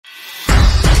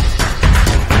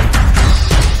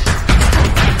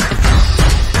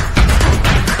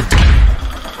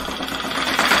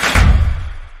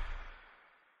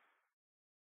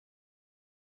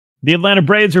The Atlanta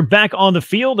Braves are back on the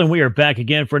field, and we are back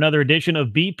again for another edition of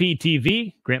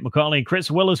BPTV. Grant McCauley and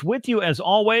Chris Willis with you as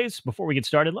always. Before we get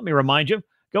started, let me remind you,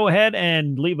 go ahead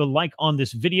and leave a like on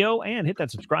this video and hit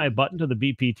that subscribe button to the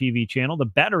BPTV channel, the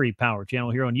Battery Power channel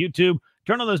here on YouTube.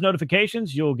 Turn on those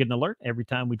notifications. You'll get an alert every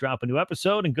time we drop a new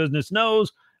episode, and goodness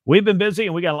knows, we've been busy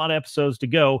and we got a lot of episodes to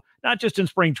go, not just in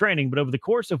spring training, but over the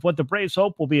course of what the Braves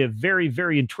hope will be a very,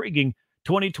 very intriguing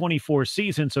 2024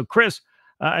 season. So, Chris,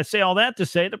 I say all that to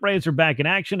say the Braves are back in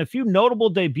action. A few notable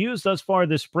debuts thus far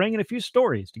this spring and a few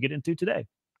stories to get into today.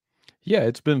 Yeah,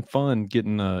 it's been fun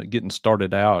getting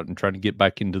started out and trying to get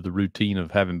back into the routine of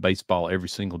having baseball every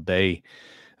single day.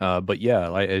 But yeah,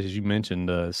 like as you mentioned,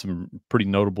 some pretty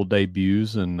notable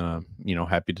debuts, and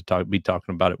happy to be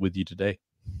talking about it with you today.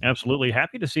 Absolutely.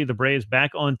 Happy to see the Braves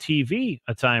back on TV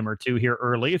a time or two here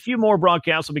early. A few more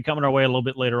broadcasts will be coming our way a little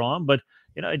bit later on, but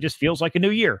it just feels like a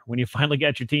new year when you finally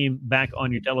got your team back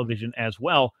on your television as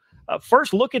well.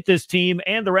 First look at this team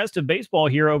and the rest of baseball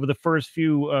here over the first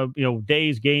few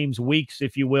days, games, weeks,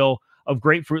 if you will, of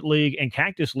Grapefruit League and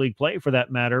Cactus League play for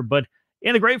that matter. But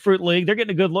in the Grapefruit League, they're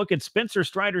getting a good look at Spencer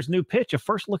Strider's new pitch. A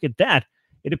first look at that.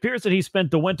 It appears that he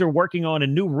spent the winter working on a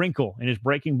new wrinkle in his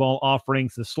breaking ball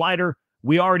offerings. The slider,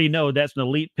 we already know that's an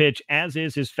elite pitch, as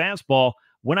is his fastball.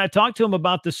 When I talked to him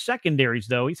about the secondaries,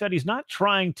 though, he said he's not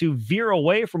trying to veer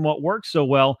away from what works so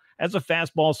well as a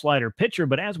fastball slider pitcher.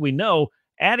 But as we know,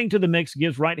 adding to the mix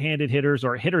gives right-handed hitters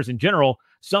or hitters in general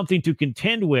something to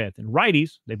contend with. And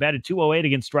righties, they batted 208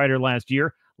 against Strider last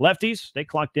year. Lefties, they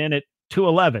clocked in at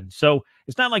 211. So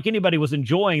it's not like anybody was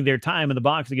enjoying their time in the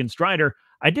box against Strider.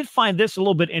 I did find this a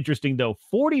little bit interesting, though.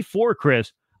 44,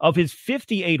 Chris, of his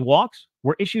 58 walks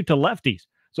were issued to lefties.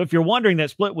 So if you're wondering, that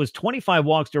split was 25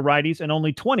 walks to righties and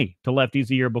only 20 to lefties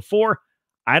the year before.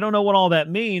 I don't know what all that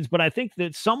means, but I think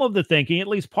that some of the thinking, at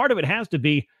least part of it, has to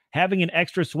be having an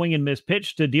extra swing and miss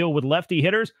pitch to deal with lefty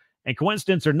hitters. And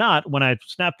coincidence or not, when I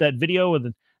snapped that video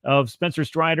of Spencer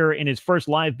Strider in his first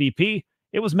live BP,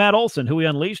 it was Matt Olson who he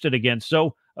unleashed it against.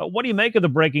 So what do you make of the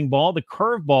breaking ball, the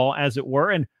curveball, as it were,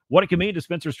 and what it can mean to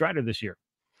Spencer Strider this year?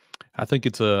 I think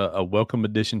it's a welcome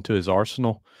addition to his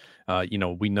arsenal.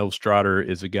 We know Strider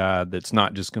is a guy that's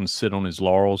not just going to sit on his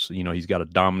laurels. He's got a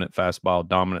dominant fastball,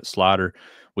 dominant slider.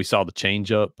 We saw the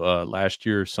changeup last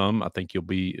year. I think he'll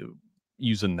be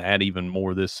using that even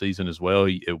more this season as well.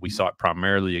 We saw it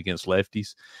primarily against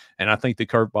lefties, and I think the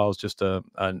curveball is just a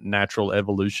natural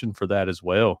evolution for that as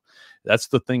well. That's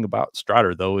the thing about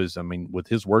Strider, though, is with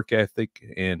his work ethic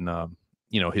and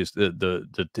his the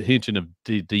attention of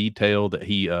detail that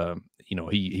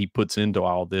he puts into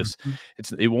all this,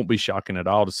 it won't be shocking at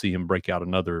all to see him break out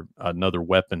another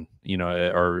weapon,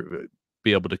 or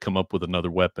be able to come up with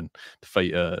another weapon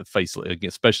to face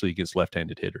especially against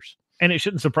left-handed hitters. And it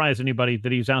shouldn't surprise anybody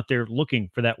that he's out there looking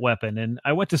for that weapon. And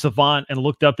I went to Savant and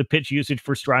looked up the pitch usage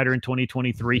for Strider in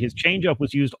 2023. His changeup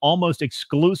was used almost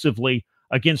exclusively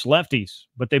against lefties,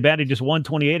 but they batted just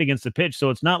 128 against the pitch.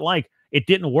 So it's not like it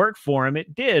didn't work for him.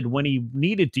 It did when he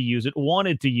needed to use it,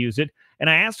 wanted to use it. And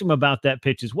I asked him about that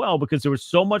pitch as well, because there was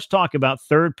so much talk about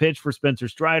third pitch for Spencer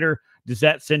Strider. Does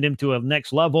that send him to a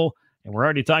next level? And we're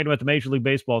already talking about the Major League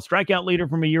Baseball strikeout leader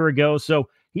from a year ago. So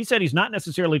he said he's not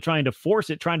necessarily trying to force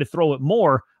it, trying to throw it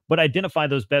more, but identify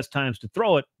those best times to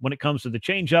throw it when it comes to the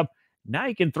changeup. Now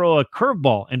he can throw a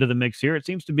curveball into the mix here. It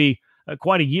seems to be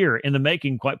quite a year in the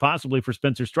making, quite possibly for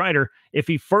Spencer Strider, if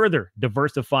he further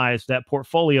diversifies that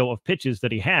portfolio of pitches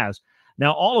that he has.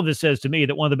 Now, all of this says to me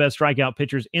that one of the best strikeout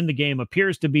pitchers in the game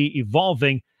appears to be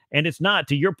evolving, and it's not,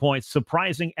 to your point,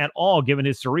 surprising at all given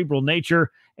his cerebral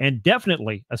nature, and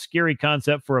definitely a scary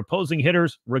concept for opposing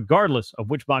hitters, regardless of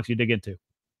which box you dig into.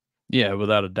 Yeah,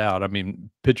 without a doubt.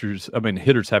 Hitters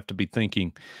have to be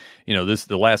thinking,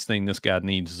 the last thing this guy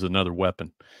needs is another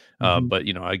weapon. But,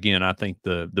 again, I think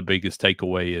the biggest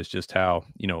takeaway is just how,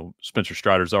 Spencer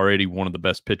Strider's already one of the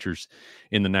best pitchers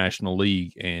in the National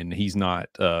League, and he's not,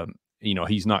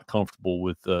 he's not comfortable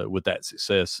with that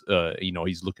success.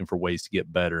 He's looking for ways to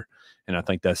get better. And I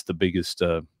think that's the biggest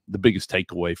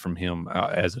takeaway from him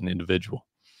as an individual.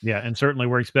 Yeah, and certainly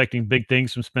we're expecting big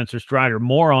things from Spencer Strider.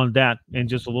 More on that in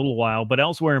just a little while. But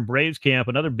elsewhere in Braves camp,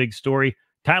 another big story,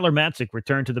 Tyler Matzek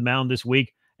returned to the mound this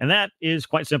week, and that is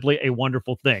quite simply a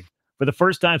wonderful thing. For the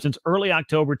first time since early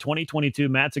October 2022,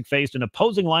 Matzek faced an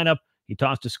opposing lineup. He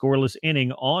tossed a scoreless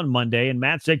inning on Monday, and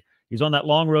Matzek, he's on that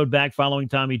long road back following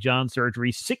Tommy John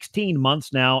surgery, 16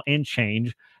 months now and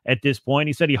change at this point.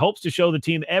 He said he hopes to show the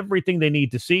team everything they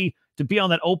need to see to be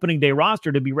on that opening day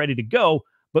roster to be ready to go.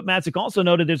 But Matzek also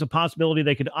noted there's a possibility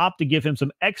they could opt to give him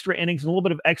some extra innings and a little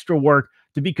bit of extra work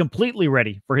to be completely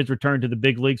ready for his return to the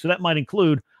big league. So that might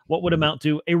include what would amount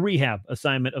to a rehab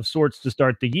assignment of sorts to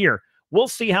start the year. We'll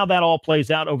see how that all plays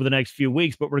out over the next few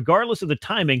weeks. But regardless of the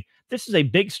timing, this is a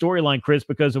big storyline, Chris,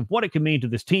 because of what it can mean to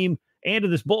this team and to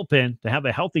this bullpen to have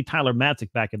a healthy Tyler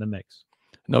Matzek back in the mix.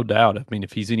 No doubt. I mean,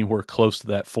 if he's anywhere close to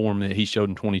that form that he showed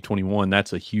in 2021,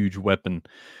 that's a huge weapon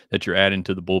that you're adding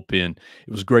to the bullpen.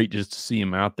 It was great just to see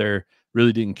him out there.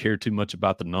 Really didn't care too much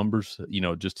about the numbers,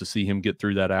 just to see him get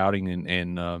through that outing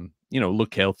and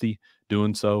look healthy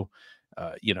doing so.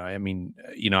 I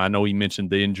know he mentioned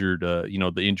the injured,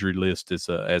 the injury list as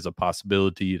a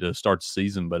possibility to start the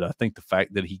season, but I think the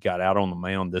fact that he got out on the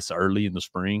mound this early in the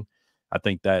spring, I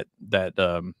think that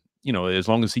as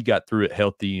long as he got through it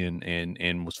healthy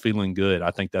and was feeling good,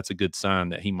 I think that's a good sign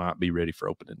that he might be ready for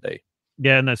opening day.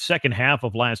 Yeah, in the second half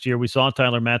of last year, we saw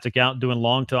Tyler Matzek out doing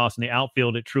long toss in the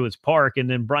outfield at Truist Park. And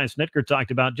then Brian Snitker talked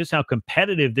about just how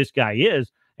competitive this guy is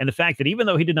and the fact that even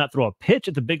though he did not throw a pitch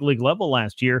at the big league level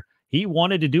last year, he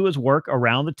wanted to do his work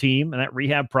around the team and that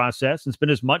rehab process and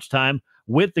spend as much time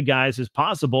with the guys as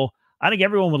possible. I think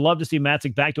everyone would love to see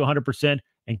Matzek back to 100%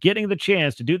 and getting the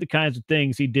chance to do the kinds of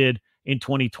things he did in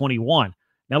 2021.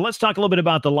 Now, let's talk a little bit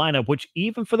about the lineup, which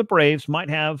even for the Braves might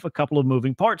have a couple of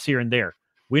moving parts here and there.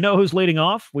 We know who's leading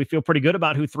off. We feel pretty good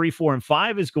about who 3, 4, and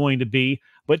 5 is going to be.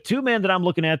 But two men that I'm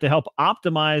looking at to help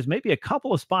optimize maybe a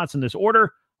couple of spots in this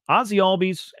order, Ozzie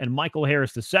Albies and Michael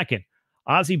Harris II.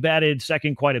 Ozzie batted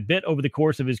second quite a bit over the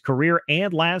course of his career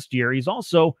and last year. He's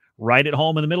also right at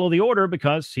home in the middle of the order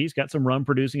because he's got some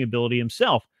run-producing ability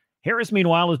himself. Harris,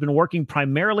 meanwhile, has been working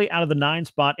primarily out of the 9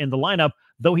 spot in the lineup,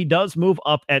 though he does move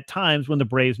up at times when the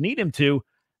Braves need him to.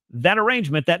 That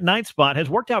arrangement, that 9th spot, has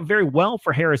worked out very well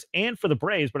for Harris and for the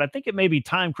Braves, but I think it may be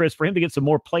time, Chris, for him to get some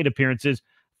more plate appearances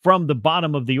from the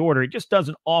bottom of the order. It just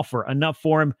doesn't offer enough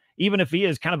for him, even if he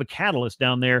is kind of a catalyst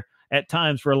down there at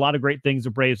times for a lot of great things the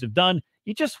Braves have done.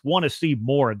 You just want to see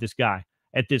more of this guy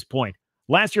at this point.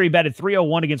 Last year, he batted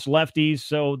 .301 against lefties,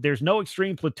 so there's no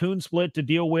extreme platoon split to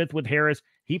deal with Harris.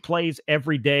 He plays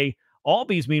every day.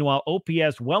 Albies, meanwhile,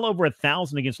 OPS well over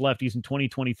 1,000 against lefties in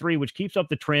 2023, which keeps up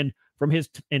the trend from his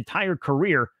entire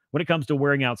career when it comes to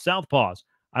wearing out southpaws.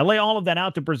 I lay all of that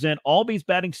out to present Albies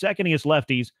batting second against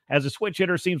lefties as a switch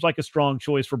hitter seems like a strong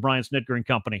choice for Brian Snitker and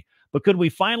company. But could we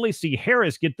finally see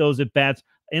Harris get those at-bats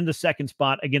in the second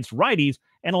spot against righties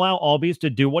and allow Albies to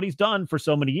do what he's done for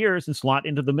so many years and slot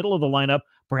into the middle of the lineup,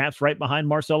 perhaps right behind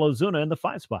Marcell Ozuna in the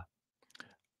 5 spot?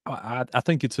 I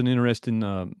think it's an interesting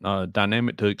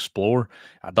dynamic to explore.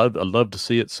 I'd love to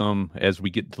see it some as we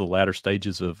get to the latter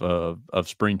stages of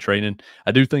spring training.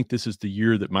 I do think this is the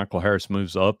year that Michael Harris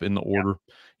moves up in the order.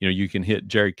 Yeah. You can hit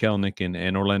Jerry Kelenic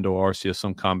and Orlando Arcia,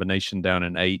 some combination down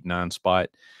in 8, 9 spot.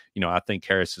 I think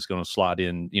Harris is going to slide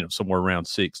in, somewhere around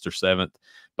 6th or 7th.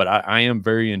 But I am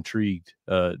very intrigued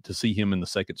to see him in the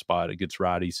second spot against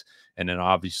righties. And then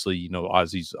obviously,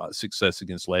 Ozzie's success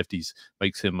against lefties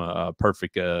makes him a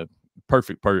perfect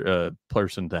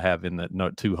person to have in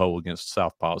that 2 hole against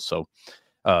southpaws. So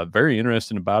very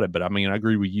interesting about it. But I mean, I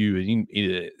agree with you.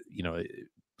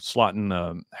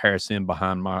 Slotting Harris in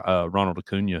behind Ronald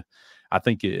Acuna, I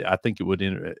think it would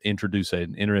introduce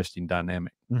an interesting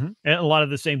dynamic. Mm-hmm. And a lot of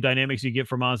the same dynamics you get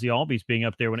from Ozzie Albies being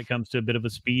up there when it comes to a bit of a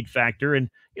speed factor and,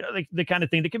 the kind of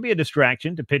thing that can be a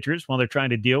distraction to pitchers while they're trying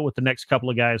to deal with the next couple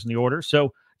of guys in the order.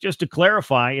 So just to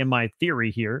clarify in my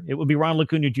theory here, it would be Ronald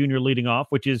Acuna Jr. leading off,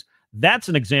 that's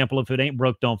an example of if it ain't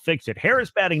broke, don't fix it.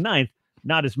 Harris batting 9th,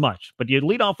 not as much, but you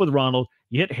lead off with Ronald,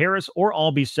 you hit Harris or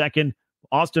Albies second,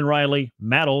 Austin Riley,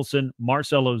 Matt Olson,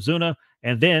 Marcell Ozuna,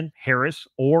 and then Harris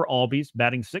or Albies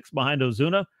batting 6th behind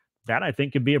Ozuna. That, I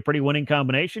think, could be a pretty winning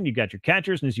combination. You've got your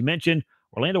catchers, and as you mentioned,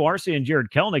 Orlando Arcia and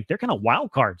Jared Kelenic, they're kind of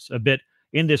wild cards a bit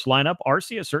in this lineup.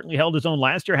 Arcia certainly held his own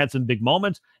last year, had some big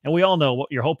moments, and we all know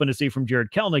what you're hoping to see from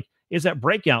Jared Kelenic is that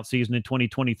breakout season in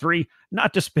 2023,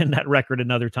 not to spin that record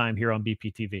another time here on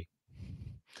BPTV.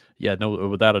 Yeah, no,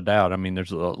 without a doubt. I mean,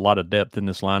 there's a lot of depth in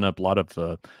this lineup,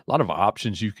 a lot of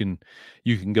options you can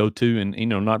go to, and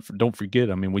don't forget.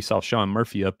 I mean, we saw Sean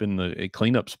Murphy up in the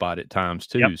cleanup spot at times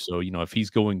too. Yep. So if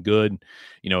he's going good,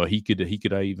 he could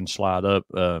even slide up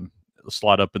in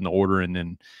the order, and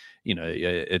then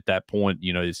at that point,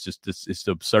 it's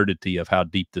the absurdity of how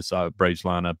deep this Braves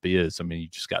lineup is. I mean, you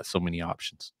just got so many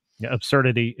options. Yeah,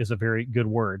 absurdity is a very good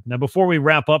word. Now, before we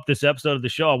wrap up this episode of the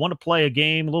show, I want to play a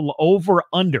game a little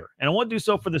over-under, and I want to do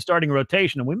so for the starting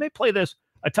rotation, and we may play this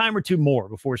a time or two more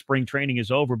before spring training is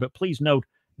over, but please note,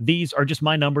 these are just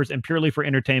my numbers and purely for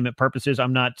entertainment purposes.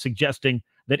 I'm not suggesting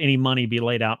that any money be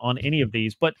laid out on any of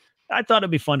these, but I thought it'd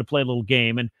be fun to play a little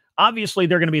game, and obviously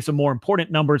there are going to be some more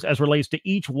important numbers as relates to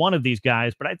each one of these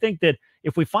guys, but I think that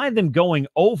if we find them going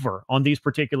over on these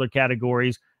particular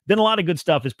categories, then a lot of good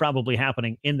stuff is probably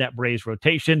happening in that Braves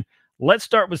rotation. Let's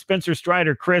start with Spencer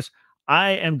Strider. Chris,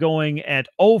 I am going at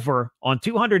over on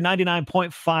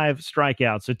 299.5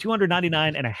 strikeouts. So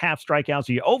 299 and a half strikeouts.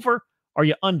 Are you over or are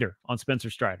you under on Spencer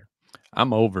Strider?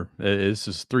 I'm over. This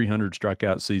is 300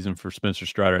 strikeout season for Spencer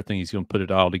Strider. I think he's going to put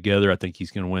it all together. I think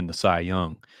he's going to win the Cy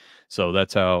Young. So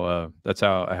that's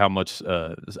how much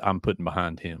I'm putting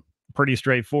behind him. Pretty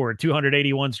straightforward.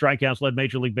 281 strikeouts led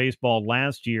Major League Baseball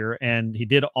last year, and he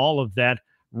did all of that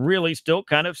really still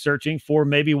kind of searching for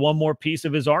maybe one more piece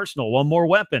of his arsenal, one more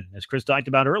weapon. As Chris talked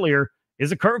about earlier,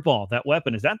 is a curveball that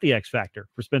weapon? Is that the X factor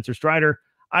for Spencer Strider?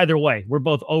 Either way, we're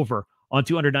both over on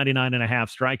 299 and a half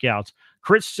strikeouts.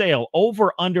 Chris Sale,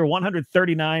 over under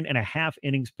 139 and a half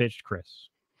innings pitched, Chris.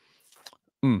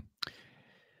 I'm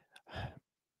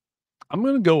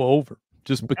going to go over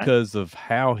just because of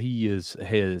how he has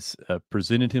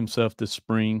presented himself this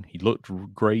spring. He looked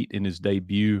great in his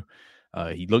debut.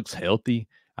 He looks healthy.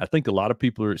 I think a lot of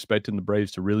people are expecting the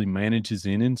Braves to really manage his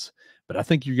innings, but I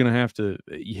think you're going to have to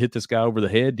hit this guy over the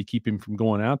head to keep him from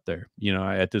going out there. You know,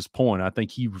 at this point, I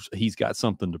think he's got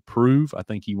something to prove. I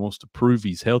think he wants to prove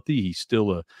he's healthy. He's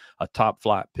still a top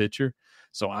flight pitcher.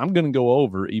 So I'm going to go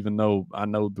over, even though I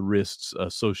know the risks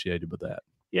associated with that.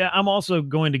 Yeah, I'm also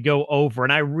going to go over,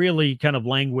 and I really kind of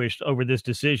languished over this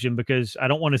decision because I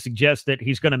don't want to suggest that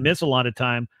he's going to miss a lot of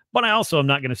time, but I also am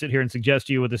not going to sit here and suggest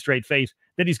to you with a straight face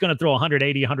that he's going to throw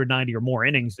 180, 190 or more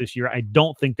innings this year. I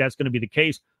don't think that's going to be the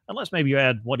case, unless maybe you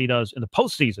add what he does in the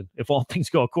postseason. If all things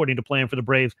go according to plan for the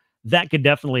Braves, that could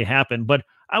definitely happen. But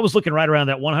I was looking right around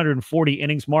that 140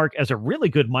 innings mark as a really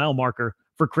good mile marker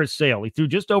for Chris Sale. He threw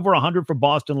just over 100 for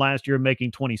Boston last year,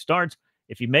 making 20 starts.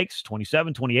 If he makes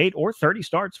 27, 28, or 30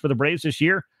 starts for the Braves this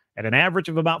year at an average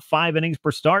of about 5 innings per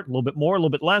start, a little bit more, a little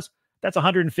bit less, that's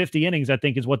 150 innings, I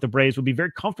think, is what the Braves would be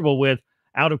very comfortable with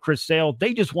out of Chris Sale.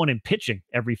 They just want him pitching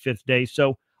every fifth day,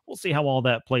 so we'll see how all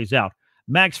that plays out.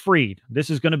 Max Fried, this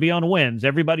is going to be on wins.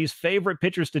 Everybody's favorite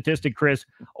pitcher statistic, Chris,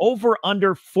 over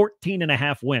under 14 and a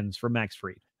half wins for Max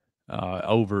Fried.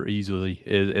 Over easily,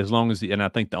 as long as and I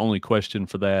think the only question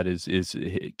for that is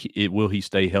will he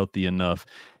stay healthy enough?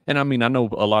 And I mean, I know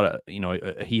a lot of,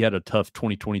 he had a tough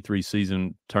 2023 season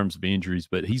in terms of injuries,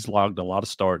 but he's logged a lot of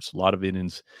starts, a lot of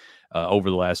innings over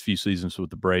the last few seasons with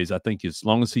the Braves. I think as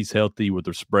long as he's healthy with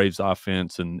the Braves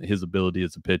offense and his ability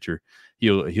as a pitcher,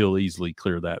 he'll easily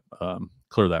clear that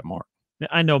mark.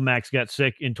 I know Max got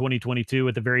sick in 2022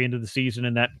 at the very end of the season,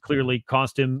 and that clearly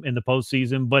cost him in the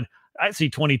postseason. But I see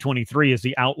 2023 as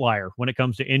the outlier when it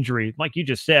comes to injury. Like you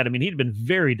just said, I mean, he'd been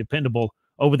very dependable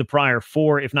over the prior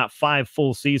 4, if not 5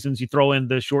 full seasons. You throw in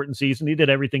the shortened season, he did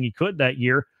everything he could that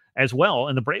year as well.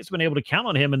 And the Braves have been able to count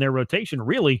on him in their rotation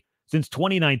really since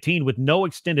 2019 with no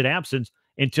extended absence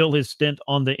until his stint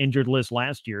on the injured list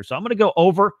last year. So I'm going to go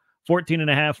over 14 and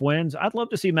a half wins. I'd love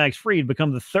to see Max Fried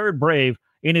become the third Brave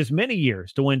in as many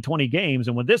years to win 20 games.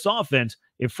 And with this offense,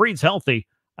 if Fried's healthy,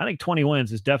 I think 20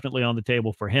 wins is definitely on the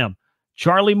table for him.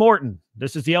 Charlie Morton,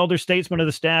 this is the elder statesman of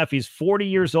the staff. He's 40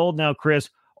 years old now, Chris.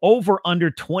 Over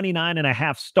under 29 and a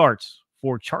half starts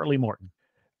for Charlie Morton.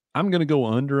 I'm going to go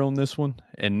under on this one,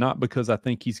 and not because I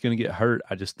think he's going to get hurt.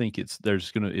 I just think it's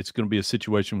going to be a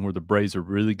situation where the Braves are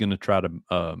really going to try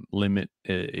to limit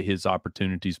his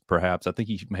opportunities. Perhaps I think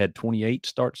he had 28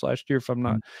 starts last year, if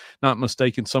I'm not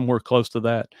mistaken, somewhere close to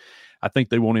that. I think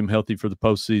they want him healthy for the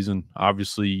postseason.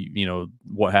 Obviously,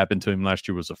 what happened to him last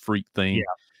year was a freak thing.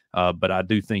 Yeah. But I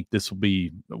do think this will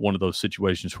be one of those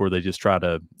situations where they just try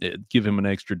to give him an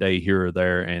extra day here or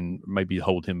there and maybe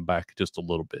hold him back just a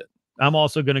little bit. I'm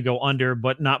also going to go under,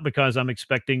 but not because I'm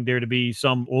expecting there to be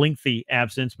some lengthy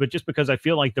absence, but just because I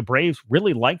feel like the Braves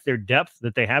really like their depth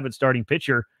that they have at starting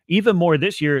pitcher even more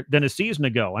this year than a season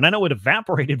ago. And I know it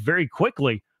evaporated very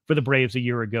quickly for the Braves a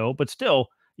year ago, but still,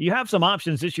 you have some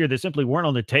options this year that simply weren't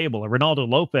on the table. Ronaldo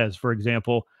Lopez, for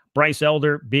example, Bryce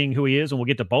Elder being who he is, and we'll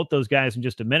get to both those guys in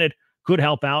just a minute, could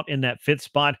help out in that 5th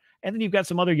spot. And then you've got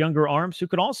some other younger arms who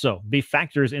could also be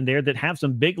factors in there that have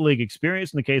some big league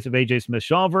experience in the case of AJ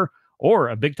Smith-Shawver, or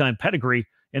a big-time pedigree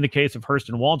in the case of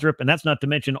Hurston Waldrop. And that's not to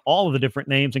mention all of the different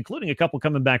names, including a couple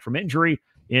coming back from injury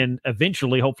in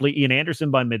eventually, hopefully, Ian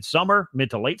Anderson by mid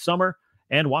to late summer,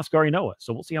 and Huascar Ynoa.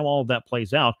 So we'll see how all of that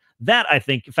plays out. That, I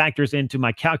think, factors into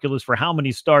my calculus for how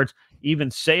many starts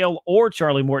even Sale or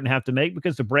Charlie Morton have to make,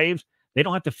 because the Braves, they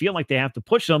don't have to feel like they have to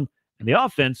push them, and the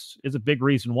offense is a big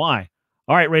reason why.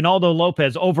 All right, Ronaldo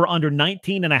Lopez, over under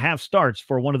 19 and a half starts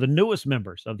for one of the newest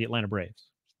members of the Atlanta Braves.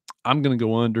 I'm going to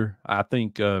go under. I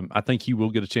think he will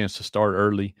get a chance to start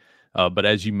early. But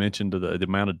as you mentioned, the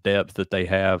amount of depth that they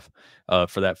have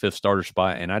for that fifth starter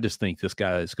spot, and I just think this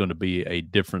guy is going to be a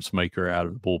difference maker out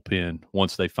of the bullpen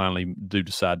once they finally do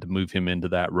decide to move him into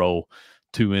that role.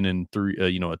 2 inning,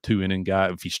 a 2 inning guy.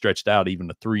 If he stretched out, even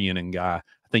a 3 inning guy,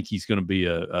 I think he's going to be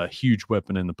a huge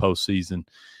weapon in the postseason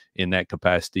in that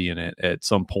capacity. And at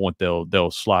some point,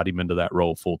 they'll slide him into that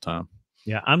role full time.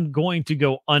 Yeah, I'm going to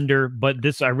go under, but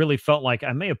this, I really felt like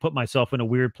I may have put myself in a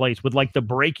weird place with like the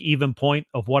break even point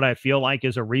of what I feel like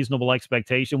is a reasonable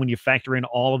expectation when you factor in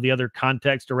all of the other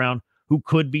context around who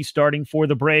could be starting for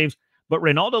the Braves. But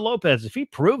Reynaldo Lopez, if he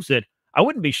proves it, I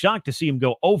wouldn't be shocked to see him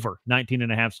go over 19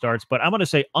 and a half starts, but I'm going to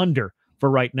say under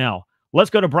for right now. Let's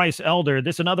go to Bryce Elder.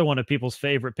 This is another one of people's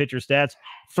favorite pitcher stats.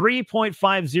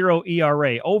 3.50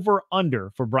 ERA, over under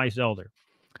for Bryce Elder.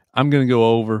 I'm going to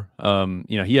go over.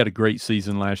 He had a great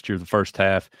season last year, the first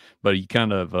half, but he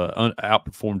kind of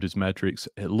outperformed his metrics.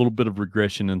 A little bit of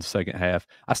regression in the second half.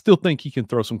 I still think he can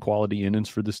throw some quality innings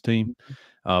for this team,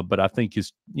 but I think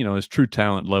his true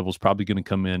talent level is probably going to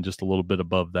come in just a little bit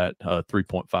above that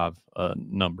 3.5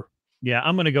 number. Yeah,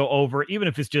 I'm going to go over, even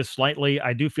if it's just slightly.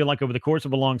 I do feel like over the course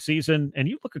of a long season, and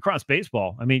you look across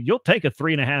baseball, I mean, you'll take a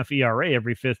 3.5 ERA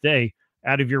every fifth day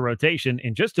out of your rotation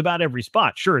in just about every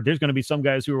spot. Sure, there's going to be some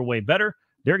guys who are way better.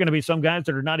 There are going to be some guys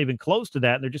that are not even close to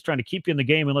that. And they're just trying to keep you in the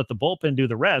game and let the bullpen do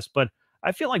the rest. But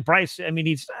I feel like Bryce, I mean,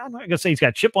 I'm not going to say he's got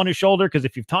a chip on his shoulder, because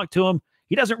if you've talked to him,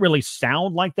 he doesn't really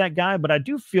sound like that guy. But I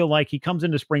do feel like he comes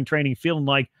into spring training feeling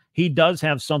like he does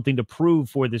have something to prove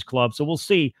for this club. So we'll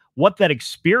see what that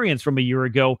experience from a year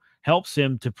ago helps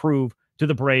him to prove to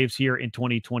the Braves here in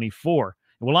 2024.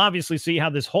 And we'll obviously see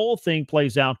how this whole thing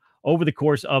plays out over the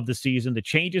course of the season. The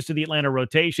changes to the Atlanta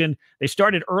rotation, they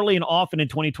started early and often in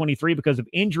 2023 because of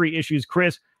injury issues.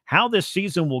 Chris, how this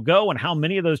season will go and how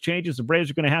many of those changes the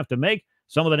Braves are going to have to make,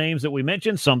 some of the names that we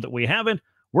mentioned, some that we haven't,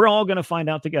 we're all going to find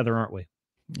out together, aren't we?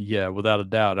 Yeah, without a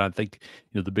doubt. I think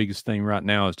the biggest thing right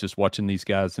now is just watching these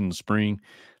guys in the spring,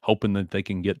 hoping that they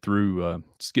can get through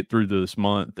this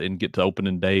month and get to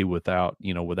opening day without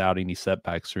any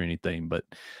setbacks or anything. But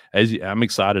I'm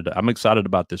excited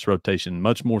about this rotation,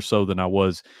 much more so than I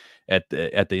was at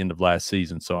the end of last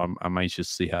season. So I'm anxious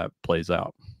to see how it plays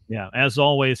out. Yeah, as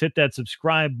always, hit that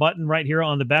subscribe button right here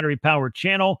on the Battery Power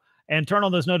channel and turn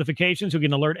on those notifications. You'll get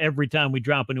an alert every time we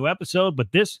drop a new episode.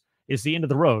 But this is the end of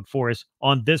the road for us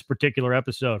on this particular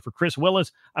episode. For Chris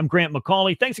Willis, I'm Grant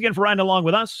McCauley. Thanks again for riding along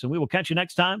with us, and we will catch you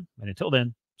next time. And until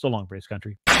then, so long, Braves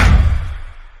country.